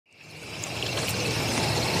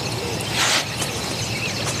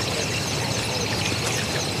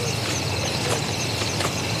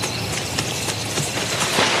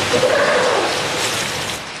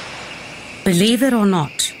Believe it or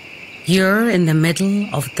not, you're in the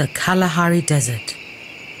middle of the Kalahari Desert,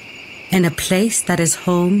 in a place that is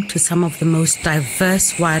home to some of the most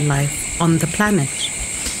diverse wildlife on the planet.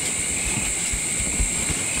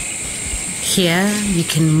 Here you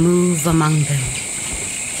can move among them.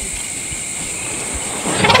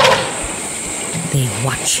 They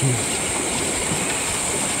watch you.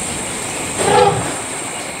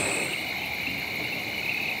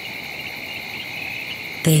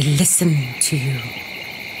 They listen to you.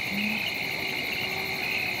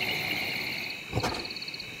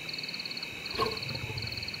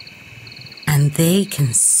 And they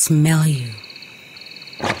can smell you.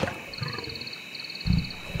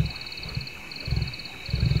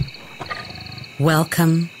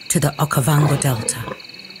 Welcome to the Okavango Delta.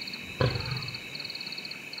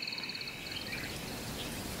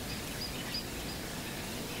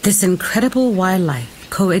 This incredible wildlife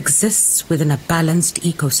coexists within a balanced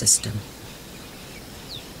ecosystem.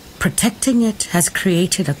 Protecting it has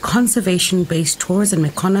created a conservation-based tourism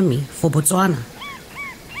economy for Botswana.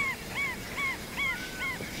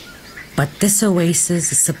 But this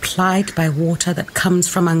oasis is supplied by water that comes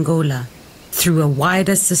from Angola through a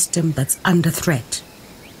wider system that's under threat.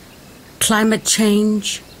 Climate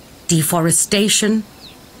change, deforestation,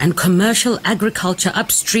 and commercial agriculture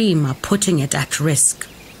upstream are putting it at risk.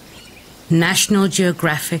 National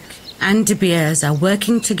Geographic and De Beers are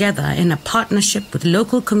working together in a partnership with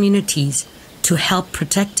local communities to help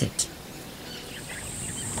protect it.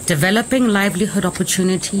 Developing livelihood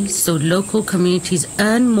opportunities so local communities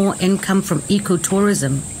earn more income from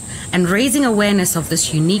ecotourism, and raising awareness of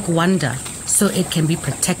this unique wonder so it can be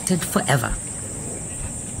protected forever.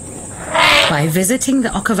 By visiting the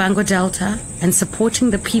Okavango Delta and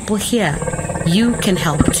supporting the people here, you can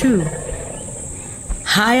help too.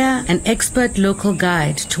 Hire an expert local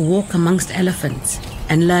guide to walk amongst elephants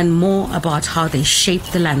and learn more about how they shape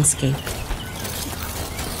the landscape.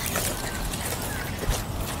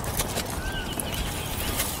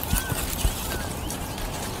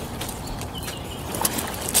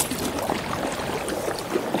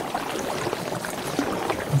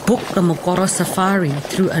 Book a Mokoro safari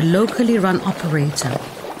through a locally run operator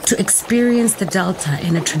to experience the Delta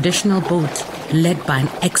in a traditional boat led by an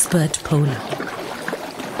expert polar.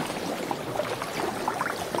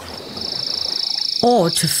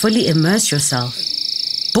 Or to fully immerse yourself,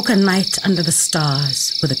 book a night under the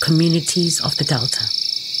stars with the communities of the Delta.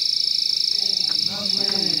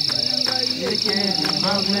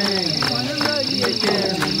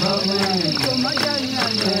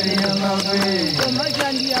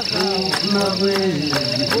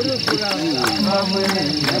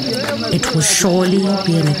 It will surely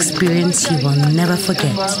be an experience you will never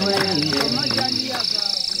forget.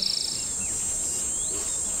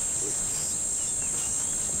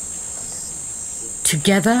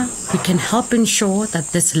 Together, we can help ensure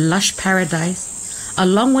that this lush paradise,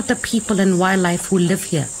 along with the people and wildlife who live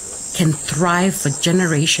here, can thrive for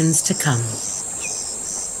generations to come.